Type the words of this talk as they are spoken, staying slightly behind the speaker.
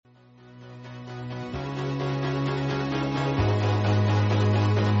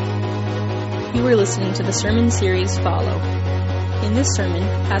You are listening to the sermon series Follow. In this sermon,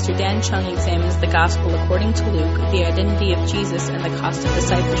 Pastor Dan Chung examines the gospel according to Luke, the identity of Jesus, and the cost of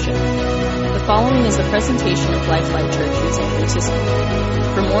discipleship. The following is a presentation of Lifelight Church in San Francisco.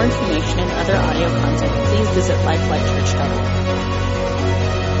 For more information and other audio content, please visit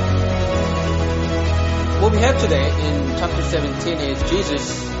lifelightchurch.org. What we have today in chapter 17 is Jesus,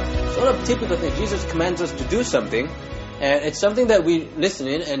 sort of typical thing. Jesus commands us to do something, and it's something that we listen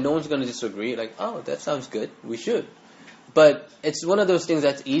in, and no one's going to disagree. Like, oh, that sounds good. We should. But it's one of those things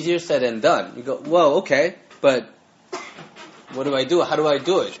that's easier said than done. You go, well, okay, but what do I do? How do I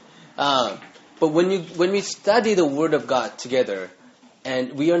do it? But when we study the Word of God together,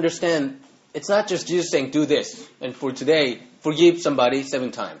 and we understand, it's not just Jesus saying, do this, and for today, forgive somebody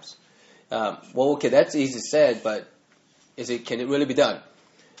 7 times. Well, okay, that's easy said, but can it really be done?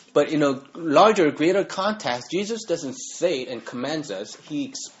 But in a larger, greater context, Jesus doesn't say it and commands us. He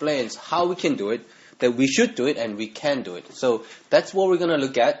explains how we can do it, that we should do it, and we can do it. So that's what we're going to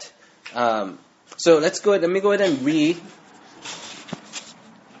look at. So let me go ahead and read.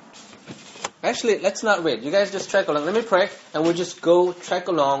 Actually, let's not read. You guys just track along. Let me pray, and we'll just go track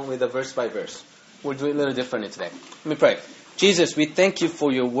along with the verse by verse. We'll do it a little differently today. Let me pray. Jesus, we thank you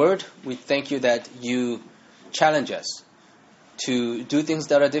for your word. We thank you that you challenge us to do things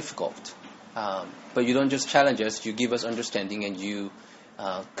that are difficult. But you don't just challenge us, you give us understanding, and you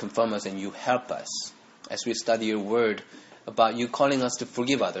confirm us, and you help us. As we study your word about you calling us to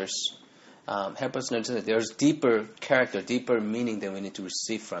forgive others, help us understand that there's deeper character, deeper meaning that we need to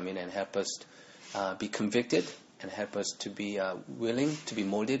receive from it, and help us be convicted, and help us to be willing to be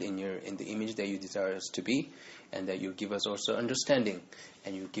molded in the image that you desire us to be, and that you give us also understanding,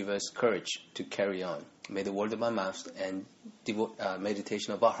 and you give us courage to carry on. May the word of my mouth and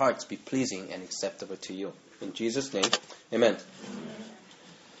meditation of our hearts be pleasing and acceptable to you. In Jesus' name, amen.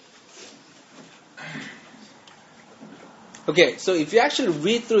 Okay, so if you actually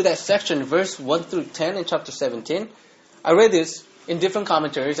read through that section, verse 1 through 10 in chapter 17, I read this in different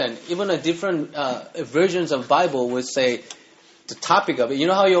commentaries, and even a different versions of Bible would say the topic of it. You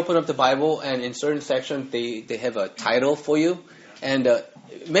know how you open up the Bible, and in certain sections they have a title for you? And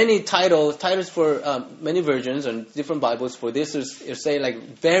many titles for many versions and different Bibles for this is say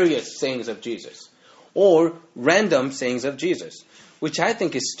like various sayings of Jesus or random sayings of Jesus, which I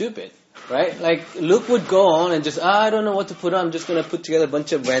think is stupid, right? Like Luke would go on and just, I don't know what to put on. I'm just going to put together a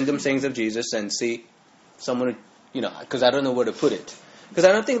bunch of random sayings of Jesus and see someone, because I don't know where to put it. Because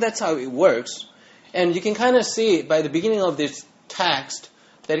I don't think that's how it works. And you can kind of see by the beginning of this text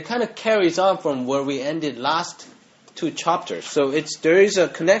that it kind of carries on from where we ended last 2 chapters. So there is a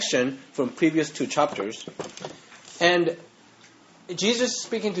connection from previous 2 chapters. And Jesus is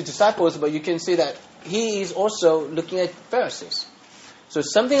speaking to disciples, but you can see that he is also looking at Pharisees. So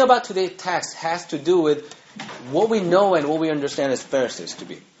something about today's text has to do with what we know and what we understand as Pharisees to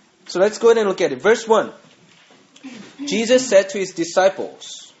be. So let's go ahead and look at it. Verse 1. Jesus said to his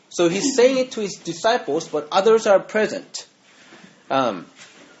disciples. So he's saying it to his disciples, but others are present.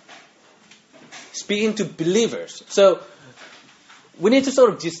 Speaking to believers. So we need to sort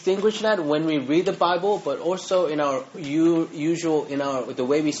of distinguish that when we read the Bible, but also in our the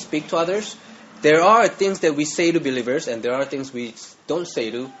way we speak to others. There are things that we say to believers, and there are things we don't say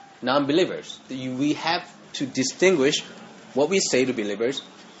to non-believers. We have to distinguish what we say to believers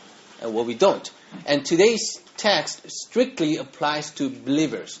and what we don't. And today's text strictly applies to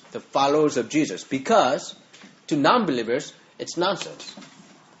believers, the followers of Jesus, because to non-believers, it's nonsense.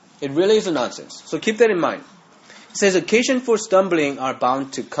 It really is a nonsense. So keep that in mind. It says, occasion for stumbling are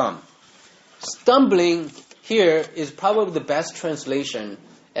bound to come. Stumbling here is probably the best translation.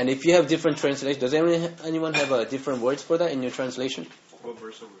 And if you have different translations, does anyone have different words for that in your translation? What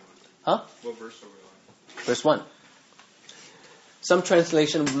verse are we on? Huh? What verse are we on? Verse 1. Some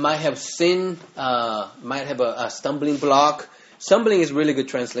translation might have sin, might have a stumbling block. Stumbling is really good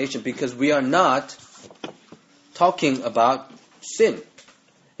translation because we are not talking about sin.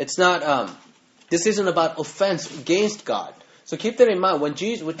 It's not, this isn't about offense against God. So keep that in mind. What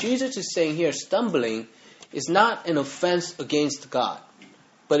Jesus is saying here, stumbling, is not an offense against God,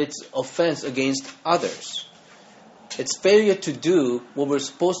 but it's offense against others. It's failure to do what we're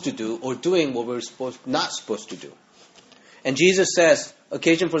supposed to do or doing what we're not supposed to do. And Jesus says,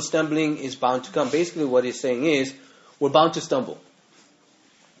 occasion for stumbling is bound to come. Basically what he's saying is, we're bound to stumble.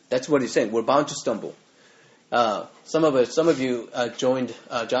 That's what he's saying. We're bound to stumble. Some of you joined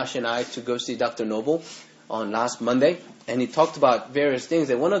Josh and I to go see Dr. Noble on last Monday, and he talked about various things.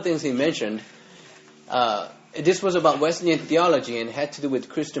 And one of the things he mentioned, this was about Wesleyan theology and had to do with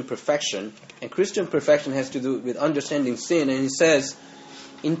Christian perfection. And Christian perfection has to do with understanding sin. And he says,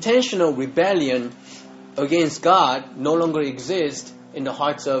 intentional rebellion against God no longer exists in the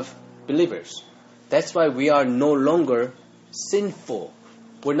hearts of believers. That's why we are no longer sinful.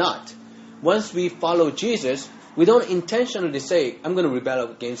 We're not. Once we follow Jesus, we don't intentionally say, I'm going to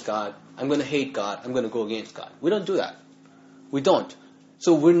rebel against God, I'm going to hate God, I'm going to go against God. We don't do that. We don't.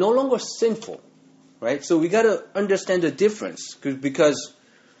 So we're no longer sinful, right? So we got to understand the difference, because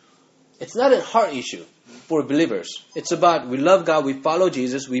it's not a heart issue for believers. It's about we love God, we follow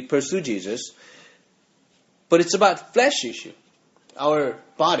Jesus, we pursue Jesus. But it's about flesh issue, our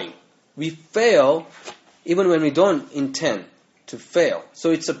body. We fail even when we don't intend to fail.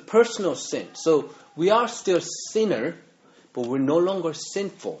 So it's a personal sin. So we are still sinner, but we're no longer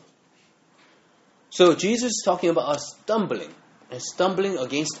sinful. So Jesus is talking about us stumbling, and stumbling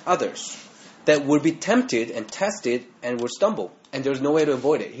against others, that will be tempted and tested and will stumble. And there's no way to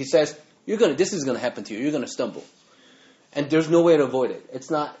avoid it. He says, this is going to happen to you. You're going to stumble. And there's no way to avoid it. It's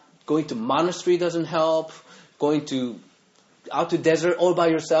not going to monastery doesn't help. Going out to desert all by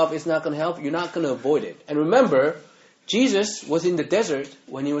yourself is not going to help. You're not going to avoid it. And remember, Jesus was in the desert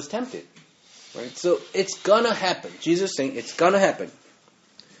when he was tempted. Right? So it's going to happen. Jesus is saying it's going to happen.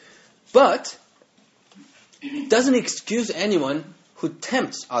 But it doesn't excuse anyone who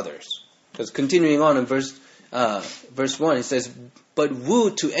tempts others. Because continuing on in verse 1, it says, but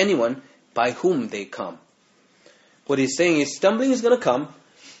woe to anyone by whom they come. What he's saying is stumbling is going to come,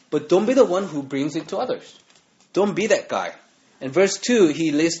 but don't be the one who brings it to others. Don't be that guy. In verse 2,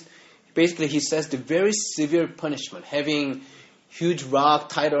 he says the very severe punishment, having huge rock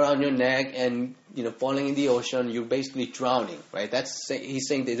tied around your neck and falling in the ocean, you're basically drowning, right? He's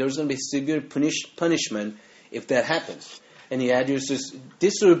saying that there's going to be severe punishment if that happens. And he addresses,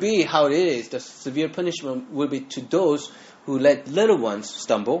 this will be how it is. The severe punishment will be to those who let little ones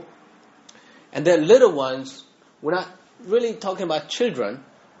stumble. And that little ones, we're not really talking about children,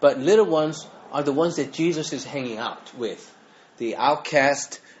 but little ones are the ones that Jesus is hanging out with. The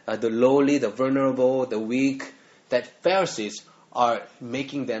outcast, the lowly, the vulnerable, the weak, that Pharisees are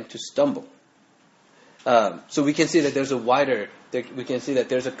making them to stumble. So we can see that we can see that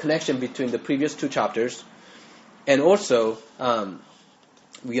there's a connection between the previous two chapters. And also,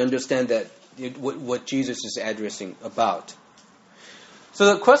 we understand that what Jesus is addressing about.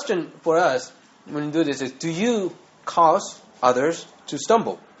 So the question for us when we do this is, do you cause others to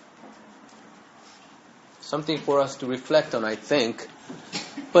stumble? Something for us to reflect on, I think.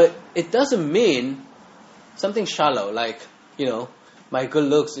 But it doesn't mean something shallow, like, my good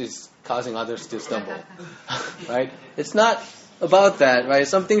looks is causing others to stumble. Right? It's not about that, right?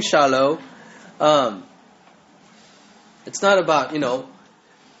 Something shallow. It's not about,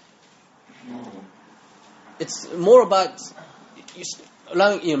 it's more about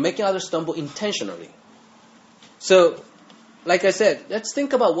making others stumble intentionally. So, like I said, let's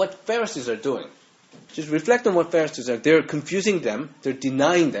think about what Pharisees are doing. Just reflect on what Pharisees are. They're confusing them. They're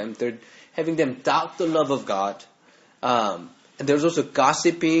denying them. They're having them doubt the love of God. And there's also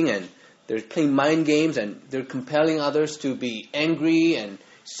gossiping, and they're playing mind games, and they're compelling others to be angry and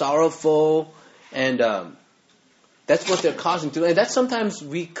sorrowful. And that's what they're causing to. And that sometimes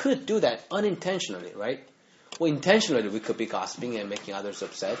we could do that unintentionally, right? Well, intentionally we could be gossiping and making others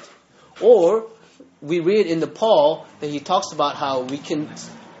upset. Or we read in the Paul that he talks about how we can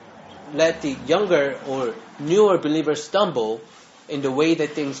let the younger or newer believers stumble in the way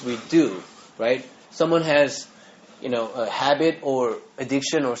that things we do, right? Someone has, a habit or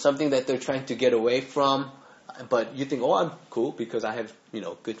addiction or something that they're trying to get away from, but you think, I'm cool because I have,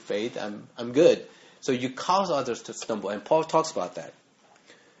 good faith, I'm good. So you cause others to stumble, and Paul talks about that.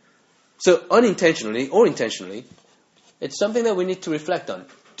 So unintentionally or intentionally, it's something that we need to reflect on.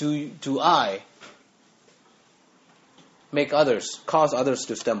 Do I cause others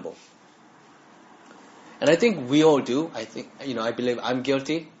to stumble? And I think we all do. I believe I'm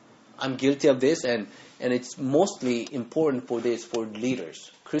guilty. I'm guilty of this, and it's mostly important for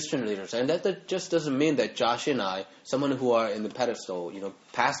leaders, Christian leaders. And that just doesn't mean that Josh and I, someone who are in the pedestal,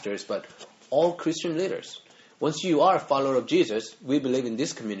 pastors, but all Christian leaders. Once you are a follower of Jesus, we believe in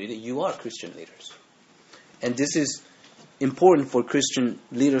this community, you are Christian leaders. And this is important for Christian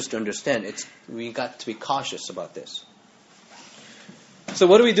leaders to understand. We got to be cautious about this. So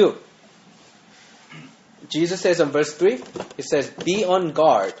what do we do? Jesus says in verse 3, he says, be on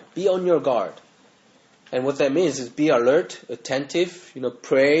guard, be on your guard. And what that means is be alert, attentive,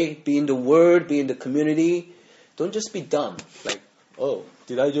 pray, be in the Word, be in the community. Don't just be dumb. Like,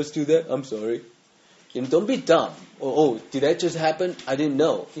 did I just do that? I'm sorry. Don't be dumb. Did that just happen? I didn't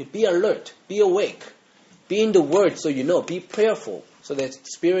know. Be alert, be awake. Be in the Word so you know. Be prayerful so that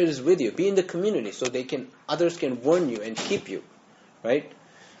Spirit is with you. Be in the community so others can warn you and keep you. Right?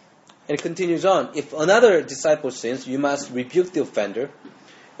 And it continues on. If another disciple sins, you must rebuke the offender.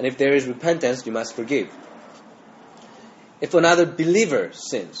 And if there is repentance, you must forgive. If another believer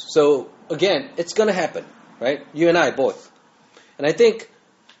sins. So, again, it's going to happen, right? You and I both. And I think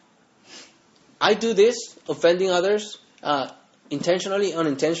I do this, offending others, intentionally,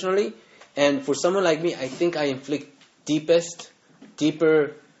 unintentionally. And for someone like me, I think I inflict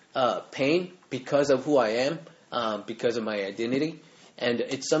deeper pain because of who I am, because of my identity. And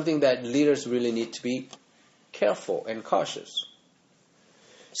it's something that leaders really need to be careful and cautious.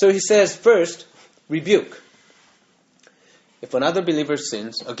 So he says, first, rebuke. If another believer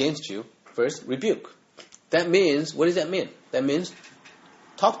sins against you, first, rebuke. That means, what does that mean? That means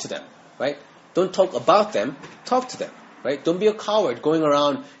talk to them, right? Don't talk about them, talk to them, right? Don't be a coward going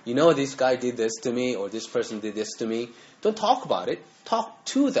around, this guy did this to me or this person did this to me. Don't talk about it. Talk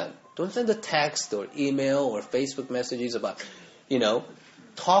to them. Don't send a text or email or Facebook messages about,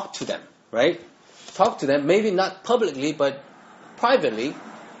 talk to them, right? Talk to them, maybe not publicly, but privately.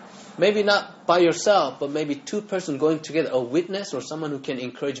 Maybe not by yourself, but maybe two persons going together, a witness or someone who can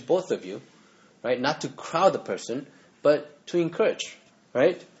encourage both of you, right? Not to crowd the person, but to encourage,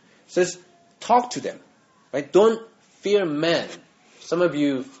 right? It says, talk to them, right? Don't fear men. Some of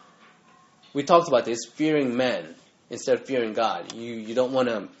you, we talked about this, fearing men instead of fearing God. You don't want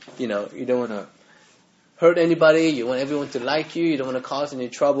to, you don't want to hurt anybody. You want everyone to like you. You don't want to cause any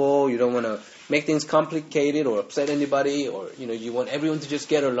trouble. You don't want to make things complicated or upset anybody. Or, you want everyone to just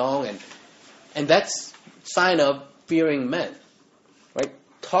get along. And that's sign of fearing men, right?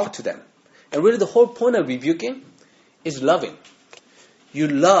 Talk to them. And really the whole point of rebuking is loving. You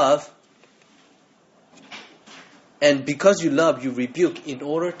love, and because you love, you rebuke in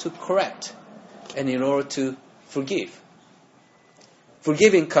order to correct and in order to forgive.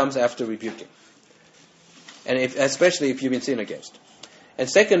 Forgiving comes after rebuking. And especially if you've been sinned against. And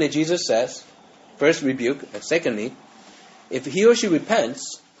secondly, Jesus says, first rebuke, and secondly, if he or she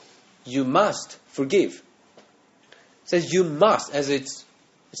repents, you must forgive. It says you must, as it's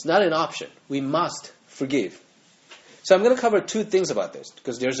not an option. We must forgive. So I'm going to cover two things about this,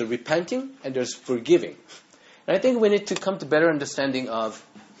 because there's a repenting and there's forgiving. And I think we need to come to better understanding of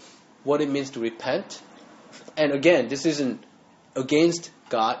what it means to repent. And again, this isn't against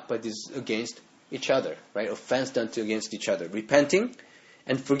God, but this is against each other, right? Offense done against each other. Repenting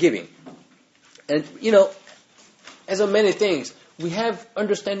and forgiving. And, as of many things, we have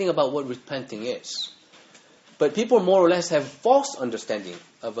understanding about what repenting is. But people more or less have false understanding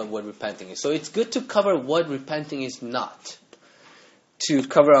of what repenting is. So it's good to cover what repenting is not, to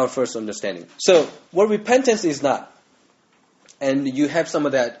cover our first understanding. So, what repentance is not, and you have some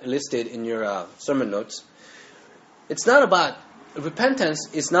of that listed in your sermon notes. It's not about, repentance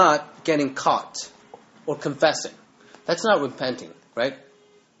is not getting caught or confessing. That's not repenting, right?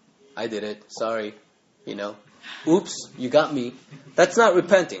 I did it, sorry, Oops, you got me. That's not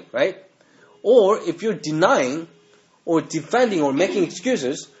repenting, right? Or if you're denying or defending or making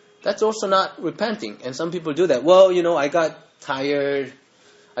excuses, that's also not repenting. And some people do that. Well, I got tired,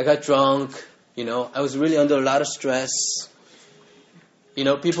 I got drunk, I was really under a lot of stress.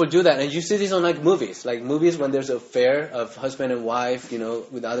 People do that. And you see this on movies. Like movies when there's an affair of husband and wife,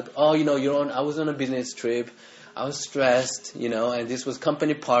 with other, I was on a business trip, I was stressed, and this was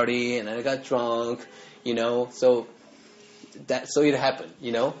company party, and I got drunk, so it happened,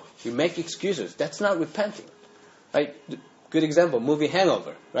 You make excuses. That's not repenting, right? Good example, movie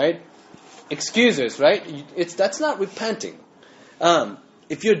Hangover, right? Excuses, right? That's not repenting.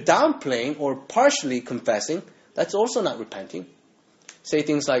 If you're downplaying or partially confessing, that's also not repenting. Say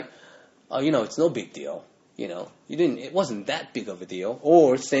things like, it's no big deal. It wasn't that big of a deal.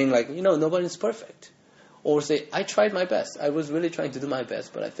 Or saying nobody's perfect. Or say, I tried my best. I was really trying to do my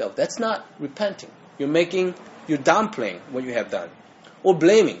best, but I failed. That's not repenting. You're downplaying what you have done. Or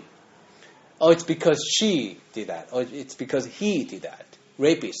blaming. Oh, it's because she did that. Or it's because he did that.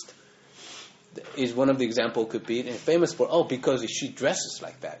 Rapist is one of the examples could be. And famous for, because she dresses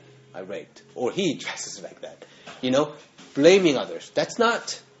like that, I raped. Or he dresses like that. Blaming others. That's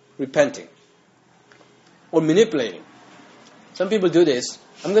not repenting. Or manipulating. Some people do this.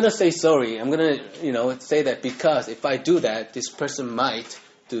 I'm going to say sorry. I'm going to, say that because if I do that, this person might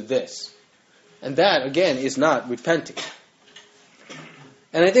do this. And that, again, is not repenting.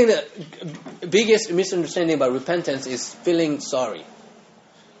 And I think the biggest misunderstanding about repentance is feeling sorry.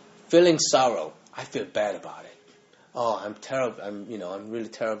 Feeling sorrow. I feel bad about it. Oh, I'm terrible. I'm really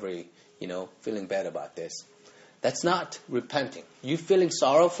terribly, feeling bad about this. That's not repenting. You feeling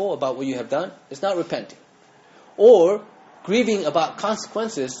sorrowful about what you have done, it's not repenting. Or grieving about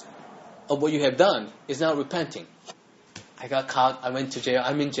consequences of what you have done is not repenting. I got caught, I went to jail,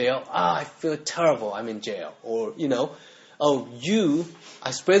 I'm in jail, I feel terrible, I'm in jail. Or,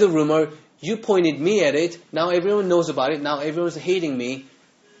 I spread the rumor, you pointed me at it, now everyone knows about it, now everyone's hating me,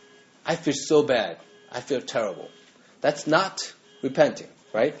 I feel so bad, I feel terrible. That's not repenting,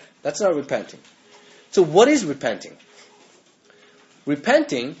 right? That's not repenting. So what is repenting?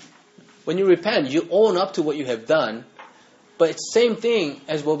 Repenting, when you repent, you own up to what you have done, but it's the same thing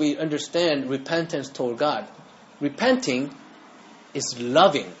as what we understand repentance toward God. Repenting is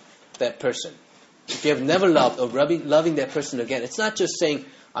loving that person. If you have never loved or loving that person again, it's not just saying,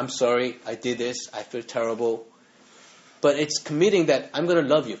 I'm sorry, I did this, I feel terrible, but it's committing that I'm going to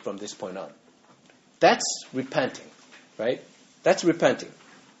love you from this point on. That's repenting, right? That's repenting.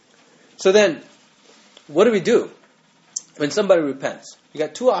 So then, what do we do when somebody repents? You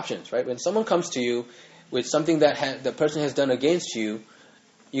got two options, right? When someone comes to you with something that the person has done against you,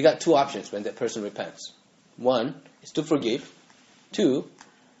 you got two options when that person repents. One is to forgive. Two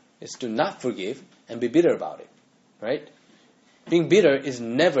is to not forgive and be bitter about it, right? Being bitter is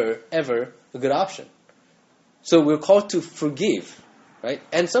never, ever a good option. So we're called to forgive, right?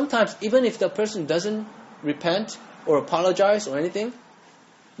 And sometimes, even if the person doesn't repent or apologize or anything,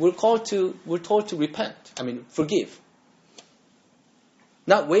 we're told to repent. Forgive.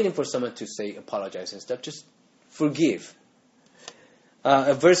 Not waiting for someone to say apologize and stuff, just forgive.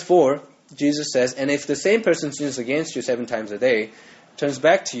 Verse 4, Jesus says, and if the same person sins against you 7 times a day, turns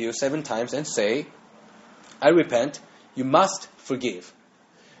back to you 7 times and say, I repent, you must forgive.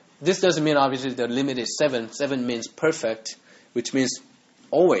 This doesn't mean obviously the limit is 7. 7 means perfect, which means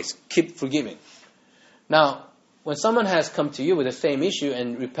always keep forgiving. Now, when someone has come to you with the same issue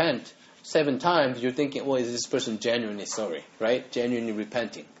and repent 7 times, you're thinking, well, is this person genuinely sorry, right? Genuinely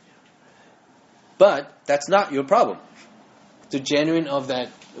repenting. But that's not your problem. The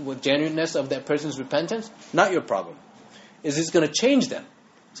genuineness of that person's repentance, not your problem. Is this going to change them?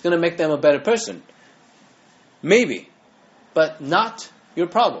 It's going to make them a better person. Maybe, but not your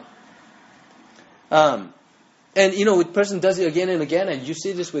problem. And the person does it again and again, and you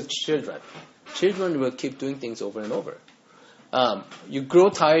see this with children. Children will keep doing things over and over. You grow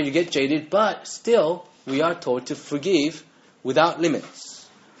tired, you get jaded, but still, we are told to forgive without limits.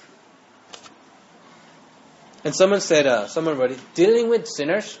 And someone wrote it, dealing with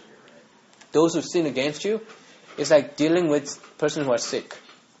sinners, those who sin against you, is like dealing with persons who are sick.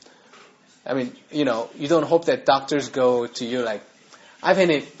 You don't hope that doctors go to you like, I've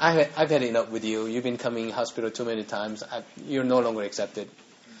had enough with you. You've been coming to hospital too many times. You're no longer accepted.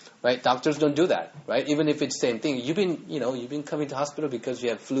 Right? Doctors don't do that, right? Even if it's the same thing. You've been coming to hospital because you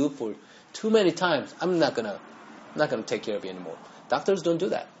have flu for too many times. I'm not gonna take care of you anymore. Doctors don't do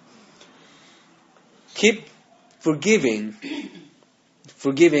that. Keep forgiving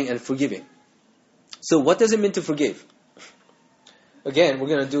and forgiving. So what does it mean to forgive? Again, we're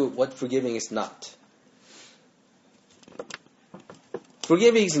going to do what forgiving is not.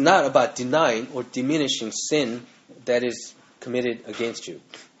 Forgiving is not about denying or diminishing sin that is committed against you.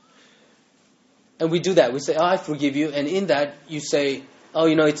 And we do that. We say, I forgive you. And in that, you say,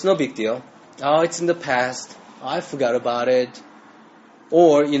 it's no big deal. It's in the past. I forgot about it.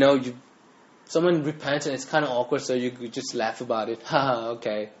 Or, someone repents and it's kind of awkward, so you just laugh about it.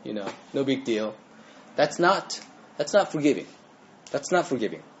 Okay, no big deal. That's not forgiving. That's not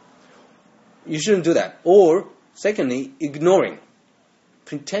forgiving. You shouldn't do that. Or, secondly, ignoring.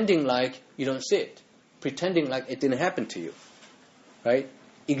 Pretending like you don't see it. Pretending like it didn't happen to you. Right?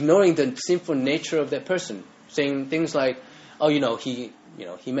 Ignoring the sinful nature of that person. Saying things like, he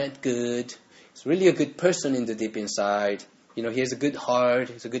meant good. He's really a good person in the deep inside. He has a good heart.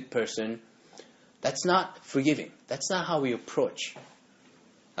 He's a good person. That's not forgiving. That's not how we approach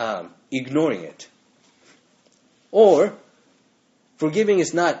ignoring it. Or, forgiving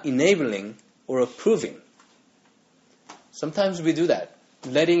is not enabling or approving. Sometimes we do that,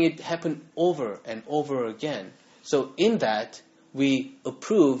 letting it happen over and over again. So in that, we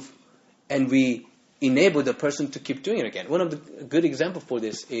approve and we enable the person to keep doing it again. One of the good examples for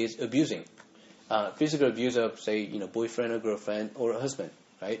this is abusing. Physical abuse of, say, boyfriend or girlfriend or a husband,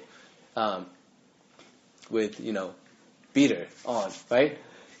 right? With, beater on, right?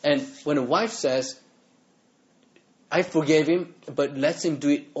 And when a wife says, I forgave him, but lets him do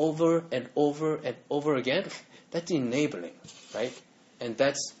it over and over and over again, that's enabling, right? And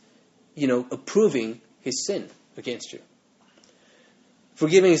that's, approving his sin against you.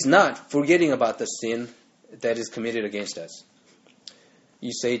 Forgiving is not forgetting about the sin that is committed against us.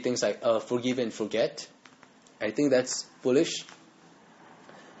 You say things like, forgive and forget. I think that's foolish.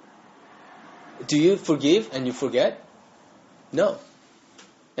 Do you forgive and you forget? No.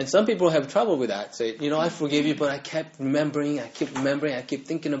 And some people have trouble with that. Say, I forgave you, but I keep remembering, I keep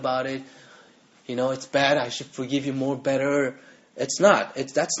thinking about it. It's bad, I should forgive you more better. It's not.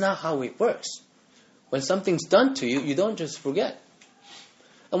 That's not how it works. When something's done to you, you don't just forget.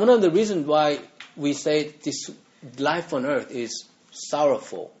 And one of the reasons why we say this life on earth is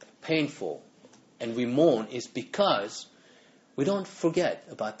sorrowful, painful, and we mourn is because we don't forget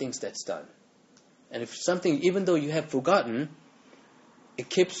about things that's done. And if something, even though you have forgotten, it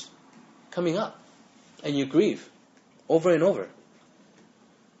keeps coming up. And you grieve over and over.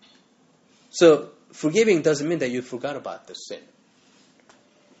 So, forgiving doesn't mean that you forgot about the sin.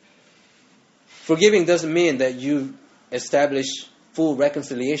 Forgiving doesn't mean that you establish full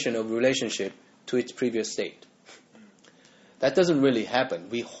reconciliation of relationship to its previous state. That doesn't really happen.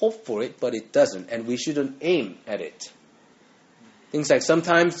 We hope for it, but it doesn't. And we shouldn't aim at it. Things like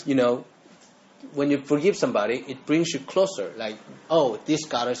sometimes, when you forgive somebody, it brings you closer. Like, this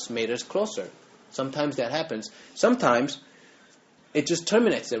got us, made us closer. Sometimes that happens. Sometimes it just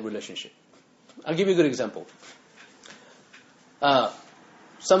terminates their relationship. I'll give you a good example.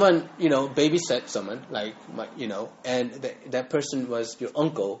 Someone, babysat someone, and that person was your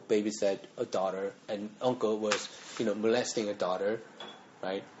uncle, babysat a daughter, and uncle was, molesting a daughter,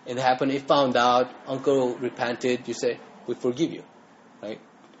 right? And it found out, uncle repented, you say, we forgive you, right?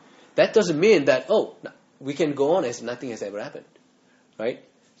 That doesn't mean that, we can go on as nothing has ever happened, right?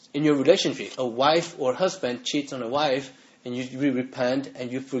 In your relationship, a wife or husband cheats on a wife, and you repent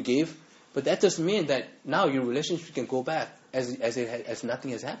and you forgive, but that doesn't mean that now your relationship can go back as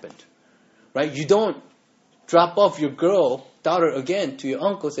nothing has happened, right? You don't drop off your daughter again to your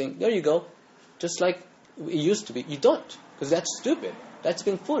uncle saying, there you go, just like it used to be. You don't, because that's stupid. That's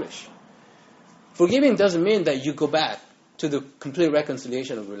being foolish. Forgiving doesn't mean that you go back to the complete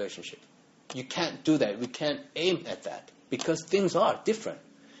reconciliation of relationship. You can't do that. We can't aim at that because things are different.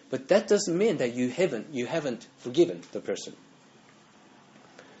 But that doesn't mean that you haven't forgiven the person.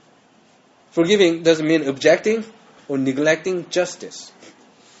 Forgiving doesn't mean objecting or neglecting justice.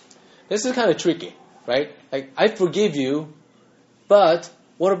 This is kind of tricky, right? Like, I forgive you, but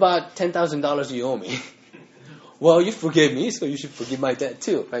what about $10,000 you owe me? Well, you forgave me, so you should forgive my debt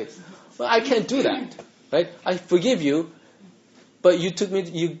too, right? Well, I can't do that, right? I forgive you, but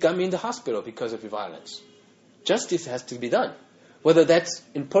you got me in the hospital because of your violence. Justice has to be done. Whether that's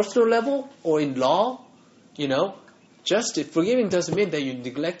in personal level or in law, justice, forgiving doesn't mean that you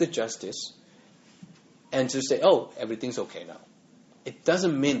neglect the justice and to say, everything's okay now. It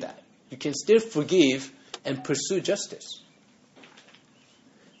doesn't mean that. You can still forgive and pursue justice.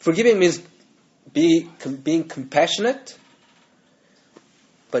 Forgiving means being compassionate,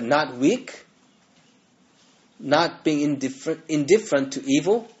 but not weak, not being indifferent to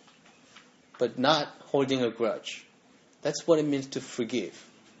evil, but not holding a grudge. That's what it means to forgive.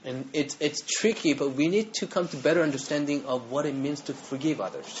 And it's tricky, but we need to come to better understanding of what it means to forgive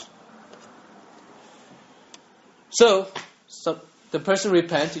others. So the person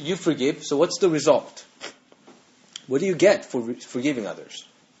repents, you forgive, so what's the result? What do you get for forgiving others?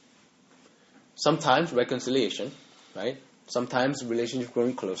 Sometimes reconciliation, right? Sometimes relationship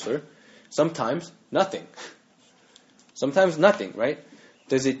growing closer. Sometimes nothing. Sometimes nothing, right?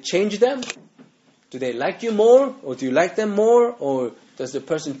 Does it change them? Do they like you more? Or do you like them more? Or does the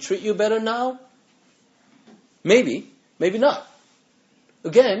person treat you better now? Maybe. Maybe not.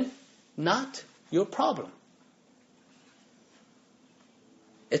 Again, not your problem.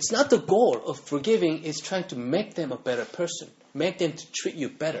 It's not the goal of forgiving is trying to make them a better person. Make them to treat you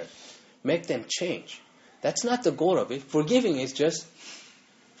better. Make them change. That's not the goal of it. Forgiving is just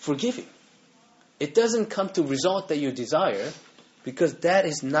forgiving. It doesn't come to result that you desire because that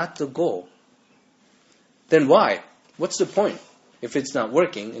is not the goal. Then why? What's the point if it's not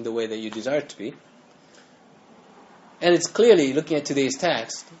working in the way that you desire it to be? And it's clearly, looking at today's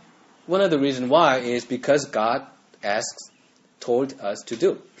text, one of the reasons why is because God told us to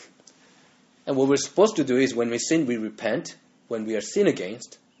do. And what we're supposed to do is when we sin, we repent. When we are sinned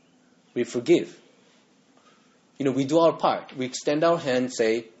against, we forgive. We do our part. We extend our hand,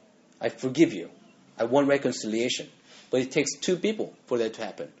 say, I forgive you. I want reconciliation. But it takes two people for that to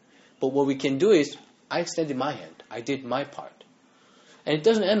happen. But what we can do is, I extended my hand. I did my part. And it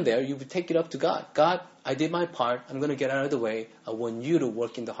doesn't end there. You take it up to God. God, I did my part. I'm going to get out of the way. I want you to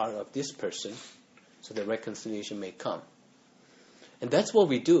work in the heart of this person so that reconciliation may come. And that's what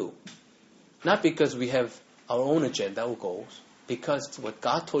we do. Not because we have our own agenda or goals. Because it's what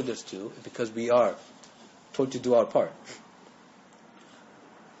God told us to. Because we are told to do our part.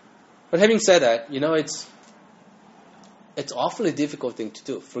 But having said that, it's awfully difficult thing to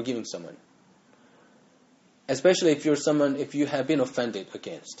do, forgiving someone. Especially if you have been offended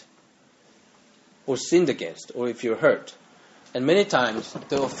against, or sinned against, or if you're hurt. And many times,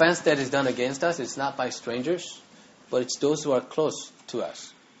 the offense that is done against us is not by strangers, but it's those who are close to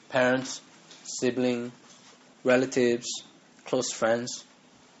us. Parents, siblings, relatives, close friends.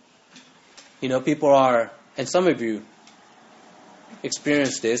 People are, and some of you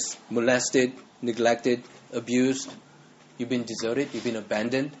experience this, molested, neglected, abused. You've been deserted, you've been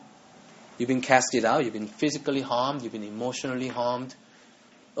abandoned. You've been casted out, you've been physically harmed, you've been emotionally harmed.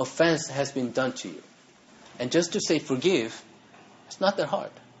 Offense has been done to you. And just to say forgive, it's not that hard.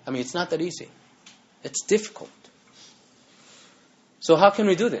 It's not that easy. It's difficult. So how can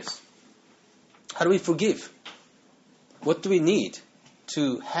we do this? How do we forgive? What do we need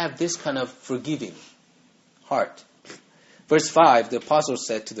to have this kind of forgiving heart? Verse 5, the apostle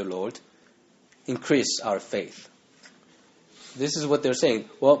said to the Lord, increase our faith. This is what they're saying.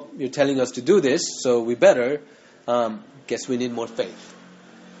 Well, you're telling us to do this, so we better, guess we need more faith.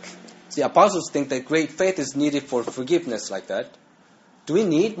 See, apostles think that great faith is needed for forgiveness like that. Do we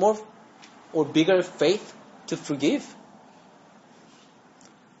need more or bigger faith to forgive?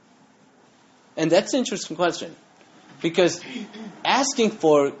 And that's an interesting question. Because asking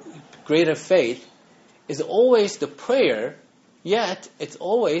for greater faith is always the prayer, yet it's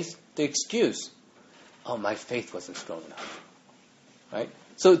always the excuse. Oh, my faith wasn't strong enough. Right?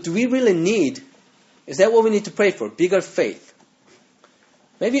 So do we really need, is that what we need to pray for? Bigger faith?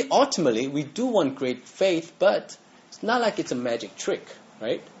 Maybe ultimately we do want great faith, but it's not like it's a magic trick,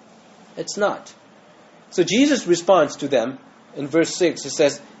 right? It's not. So Jesus responds to them in verse 6. He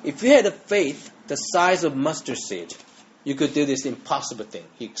says, if you had a faith the size of mustard seed, you could do this impossible thing.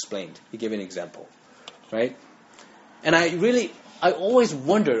 He explained. He gave an example. Right? And I always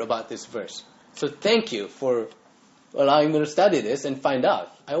wonder about this verse. So thank you for allowing me to study this and find out.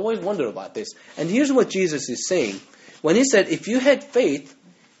 I always wonder about this. And here's what Jesus is saying. When he said, if you had faith,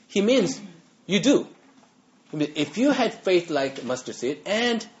 he means you do. If you had faith like mustard seed,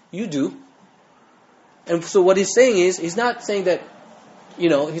 and you do. And so what he's saying is, he's not saying that,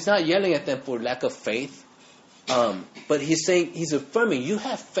 he's not yelling at them for lack of faith. But he's affirming, you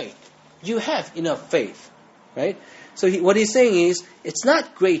have faith. You have enough faith. Right? So what he's saying is, it's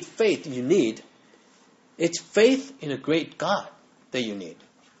not great faith you need. It's faith in a great God that you need.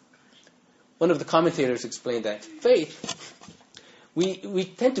 One of the commentators explained that faith, we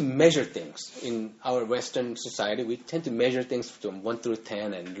tend to measure things in our Western society. We tend to measure things from 1 through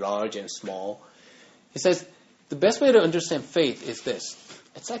 10 and large and small. He says, the best way to understand faith is this.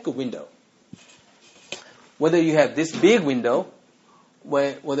 It's like a window. Whether you have this big window,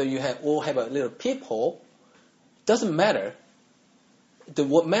 whether you all have a little peephole, doesn't matter.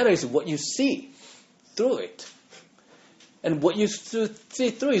 What matters is what you see through it. And what you see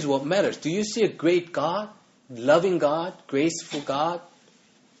through is what matters. Do you see a great God, loving God, graceful God,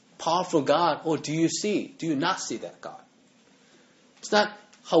 powerful God, or do you not see that God? It's not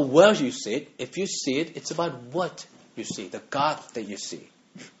how well you see it. If you see it, it's about what you see, the God that you see.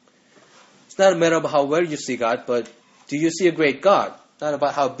 It's not a matter of how well you see God, but do you see a great God? Not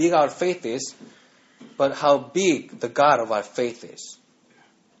about how big our faith is, but how big the God of our faith is.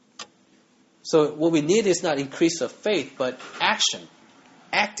 So what we need is not increase of faith, but action,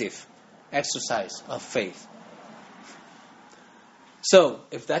 active exercise of faith. So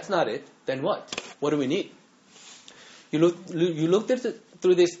if that's not it, then what? What do we need? You looked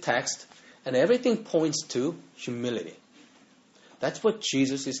through this text, and everything points to humility. That's what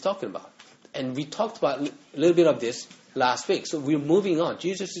Jesus is talking about. And we talked about a little bit of this last week. So we're moving on.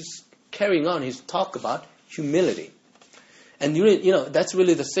 Jesus is carrying on his talk about humility. And that's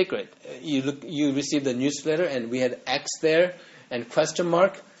really the secret. You received the newsletter, and we had X there and question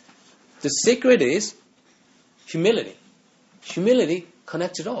mark. The secret is humility. Humility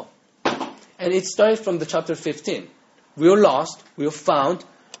connects it all. And it started from the chapter 15. We were lost. We were found.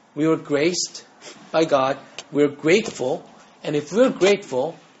 We were graced by God. We were grateful. And if we're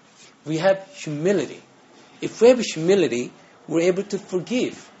grateful, we have humility. If we have humility, we're able to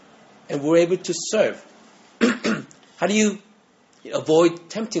forgive. And we're able to serve. How do you avoid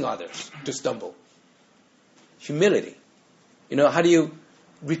tempting others to stumble? Humility. How do you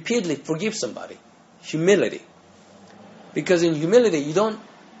repeatedly forgive somebody? Humility. Because in humility, you don't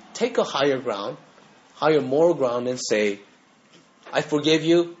take a higher moral ground and say, I forgive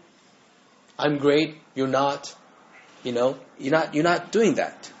you, I'm great, you're not. You're not doing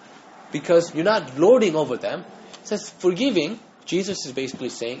that. Because you're not lording over them. It says forgiving, Jesus is basically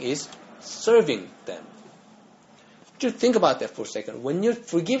saying, is serving them. Just think about that for a second. When you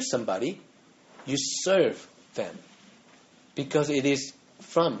forgive somebody, you serve them. Because it is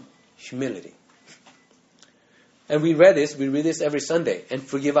from humility. And we read this every Sunday. And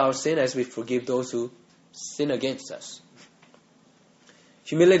forgive our sin as we forgive those who sin against us.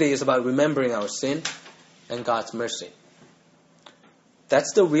 Humility is about remembering our sin and God's mercy.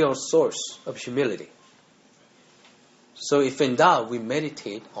 That's the real source of humility. So if in doubt, we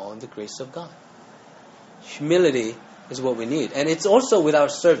meditate on the grace of God. Humility is what we need. And it's also with our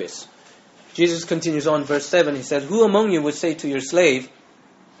service. Jesus continues on, verse 7. He says, who among you would say to your slave,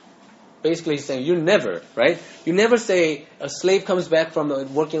 basically he's saying, you never, right? You never say, a slave comes back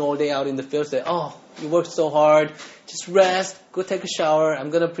from working all day out in the field, say, oh, you worked so hard, just rest, go take a shower, I'm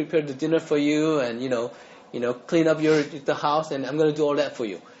going to prepare the dinner for you, and, clean up the house, and I'm going to do all that for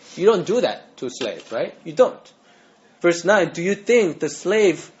you. You don't do that to a slave, right? You don't. Verse 9, do you thank the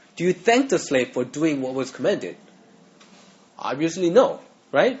slave for doing what was commanded? Obviously no,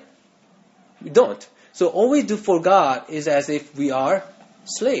 right? We don't. So all we do for God is as if we are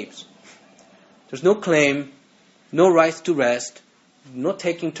slaves. There's no claim, no rights to rest, no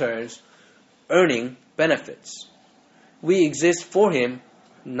taking turns, earning benefits. We exist for Him,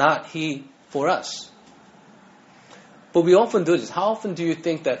 not He for us. But we often do this. How often do you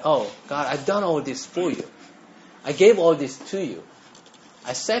think that, oh, God, I've done all this for you. I gave all this to you.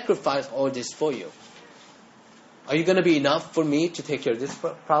 I sacrificed all this for you. Are you going to be enough for me to take care of this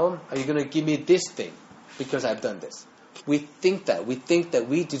problem? Are you going to give me this thing because I've done this? We think that. We think that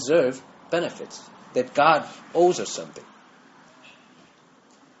we deserve benefits, that God owes us something.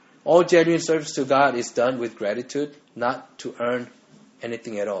 All genuine service to God is done with gratitude, not to earn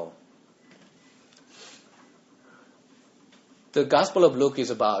anything at all. The Gospel of Luke is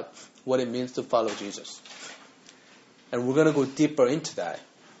about what it means to follow Jesus. And we're going to go deeper into that.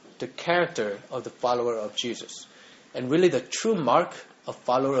 The character of the follower of Jesus. And really the true mark of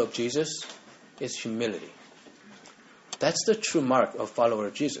follower of Jesus is humility. That's the true mark of follower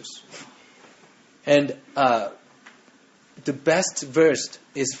of Jesus. And the best verse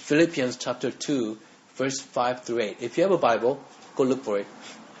is Philippians chapter 2, verse 5 through 8. If you have a Bible, go look for it.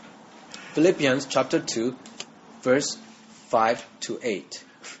 Philippians chapter 2, verse 5 to 8.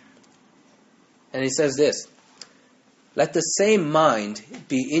 And it says this, let the same mind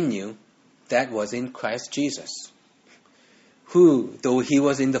be in you that was in Christ Jesus, who, though he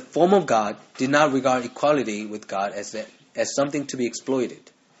was in the form of God, did not regard equality with God as something to be exploited,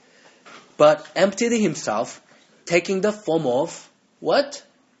 but emptied himself, taking the form of what?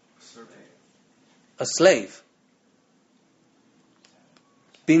 A slave.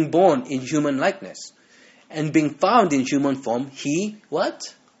 Being born in human likeness. And being found in human form, he,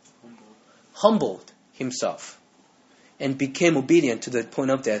 what? Humbled himself. And became obedient to the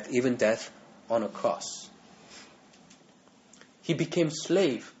point of death, even death on a cross. He became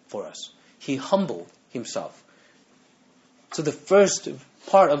slave for us. He humbled himself. So the first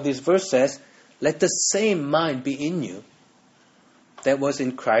part of this verse says, let the same mind be in you that was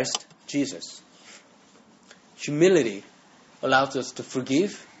in Christ Jesus. Humility allows us to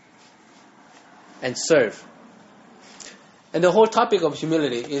forgive and serve. And the whole topic of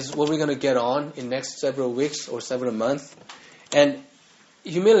humility is what we're going to get on in next several weeks or several months. And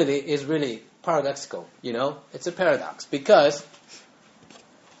humility is really paradoxical, It's a paradox because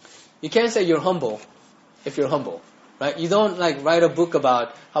you can't say you're humble if you're humble, right? You don't write a book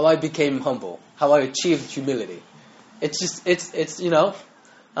about how I became humble, how I achieved humility. It's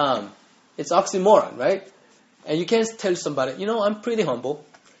oxymoron, right? And you can't tell somebody, I'm pretty humble.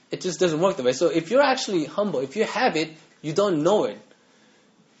 It just doesn't work that way. So if you're actually humble, if you have it, you don't know it.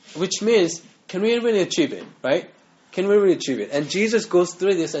 Which means, can we really achieve it, right? Can we really achieve it? And Jesus goes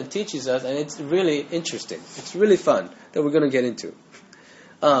through this and teaches us, and it's really interesting. It's really fun that we're going to get into.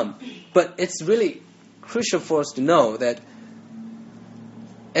 But it's really crucial for us to know that,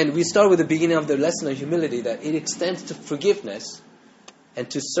 and we start with the beginning of the lesson of humility, that it extends to forgiveness and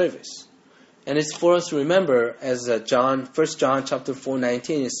to service. And it's for us to remember, as 1 John chapter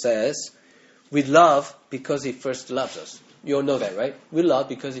 4:19, it says, we love because He first loves us. You all know that, right? We love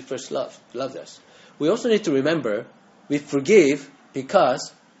because He first loved us. We also need to remember, we forgive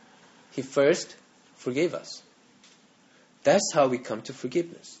because He first forgave us. That's how we come to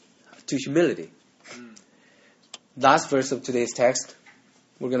forgiveness, to humility. Last verse of today's text,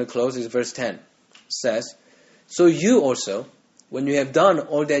 we're going to close, is verse 10. It says, so you also, when you have done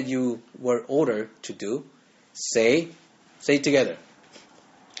all that you were ordered to do, say it together.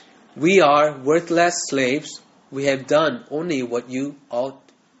 We are worthless slaves. We have done only what you ought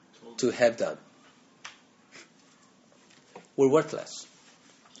to have done. We're worthless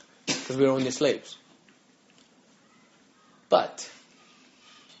because we're only slaves. But,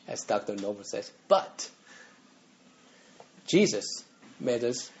 as Dr. Noble says, but Jesus made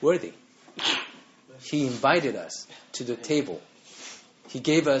us worthy. He invited us to the table. He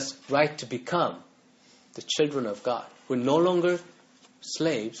gave us right to become the children of God. We're no longer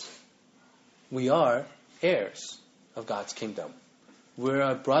slaves. We are heirs of God's kingdom. We're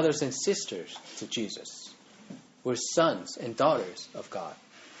our brothers and sisters to Jesus. We're sons and daughters of God.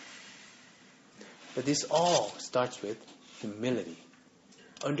 But this all starts with humility,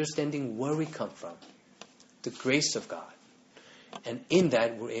 understanding where we come from, the grace of God. And in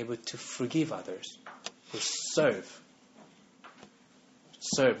that, we're able to forgive others, or serve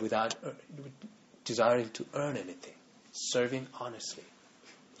without desiring to earn anything, serving honestly.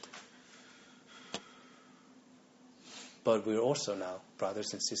 But we're also now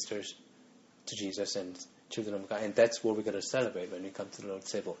brothers and sisters to Jesus and children of God. And that's what we're going to celebrate when we come to the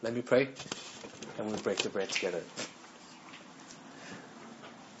Lord's table. Let me pray, and we'll break the bread together.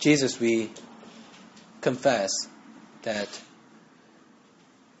 Jesus, we confess that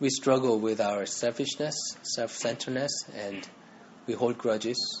we struggle with our selfishness, self-centeredness, and we hold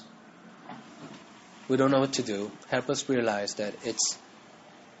grudges. We don't know what to do. Help us realize that it's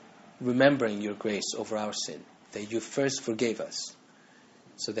remembering your grace over our sin, that you first forgave us,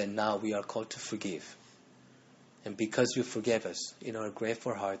 so that now we are called to forgive. And because you forgave us, in our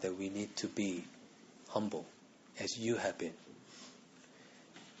grateful heart that we need to be humble as you have been.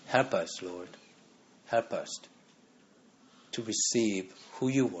 Help us, Lord. Help us to receive who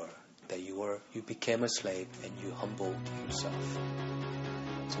you were, that you became a slave and you humbled yourself.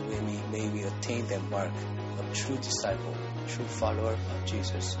 So may we attain that mark of true disciple, true follower of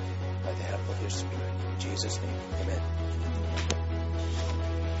Jesus by the help of your Spirit. In Jesus' name, amen.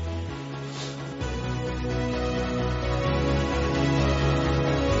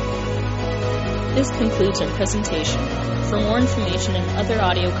 This concludes our presentation. For more information and other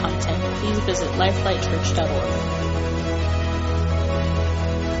audio content, please visit lifelightchurch.org.